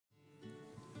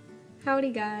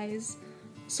Howdy guys.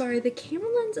 Sorry, the camera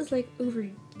lens is like over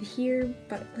here,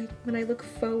 but like when I look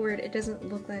forward it doesn't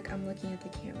look like I'm looking at the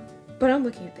camera. But I'm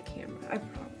looking at the camera, I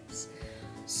promise.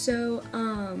 So,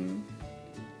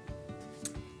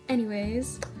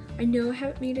 anyways, I know I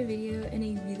haven't made a video in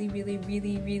a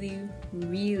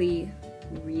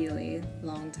really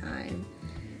long time.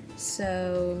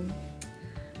 So,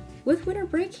 with winter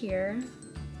break here,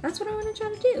 that's what I want to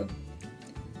try to do.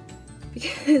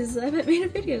 Because I haven't made a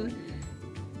video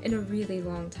in a really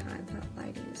long time. That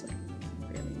lighting is like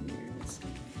really weird.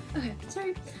 Okay,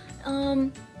 sorry.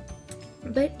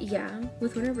 But yeah,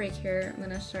 with winter break here, I'm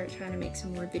gonna start trying to make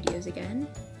some more videos again.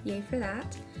 Yay for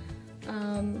that.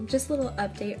 Just a little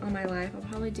update on my life. I'll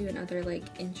probably do another like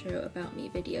intro about me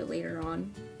video later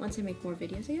on once I make more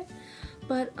videos again.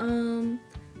 But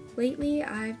lately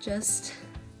I'm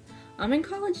in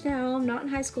college now. I'm not in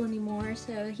high school anymore,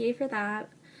 so yay for that.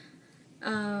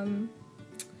 And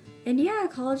yeah,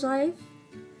 college life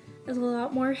is a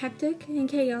lot more hectic and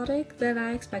chaotic than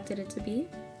I expected it to be.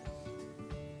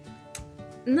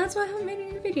 And that's why I haven't made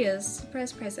any videos.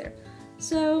 Surprise, surprise there.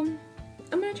 So,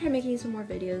 I'm gonna try making some more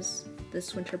videos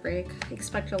this winter break. I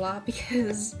expect a lot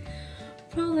because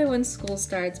probably when school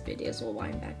starts, videos will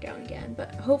wind back down again.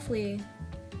 But hopefully,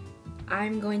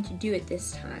 I'm going to do it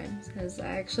this time because I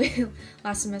actually,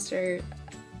 last semester,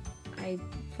 I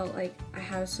felt like I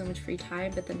have so much free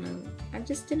time, but then I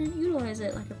just didn't utilize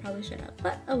it like I probably should have.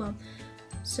 But oh well.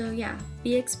 So yeah,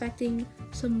 be expecting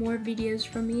some more videos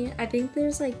from me. I think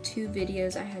there's like 2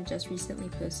 videos I had just recently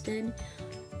posted.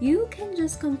 You can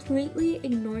just completely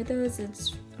ignore those.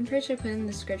 I'm pretty sure I put in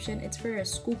the description. It's for a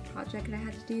school project that I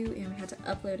had to do, and we had to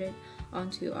upload it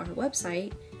onto our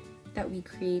website that we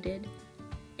created.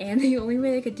 And the only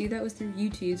way I could do that was through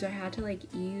YouTube, so I had to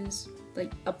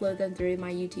upload them through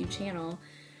my YouTube channel.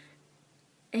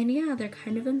 And yeah, they're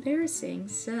kind of embarrassing,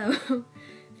 so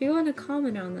if you want to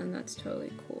comment on them, that's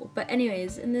totally cool. But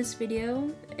anyways, in this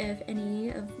video, if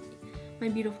any of my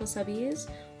beautiful subbies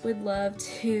would love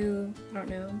to, I don't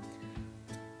know,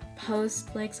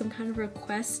 post like some kind of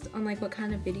request on like what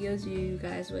kind of videos you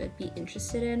guys would be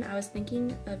interested in, I was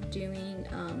thinking of doing,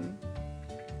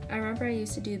 I remember I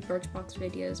used to do Birchbox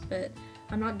videos, but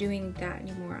I'm not doing that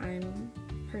anymore.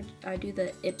 I do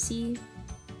the Ipsy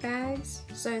bags,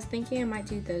 so I was thinking I might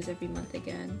do those every month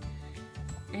again.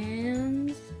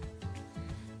 And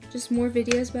just more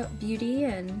videos about beauty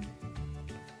and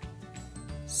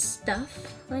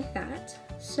stuff like that.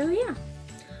 So yeah.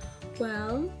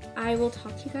 Well, I will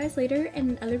talk to you guys later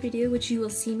in another video, which you will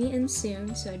see me in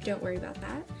soon, so don't worry about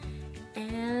that.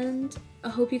 And I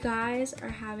hope you guys are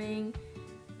having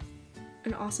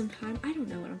an awesome time. I don't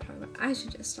know what I'm talking about. I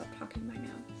should just stop talking by now.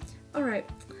 Alright,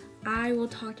 I will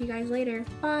talk to you guys later.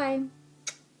 Bye!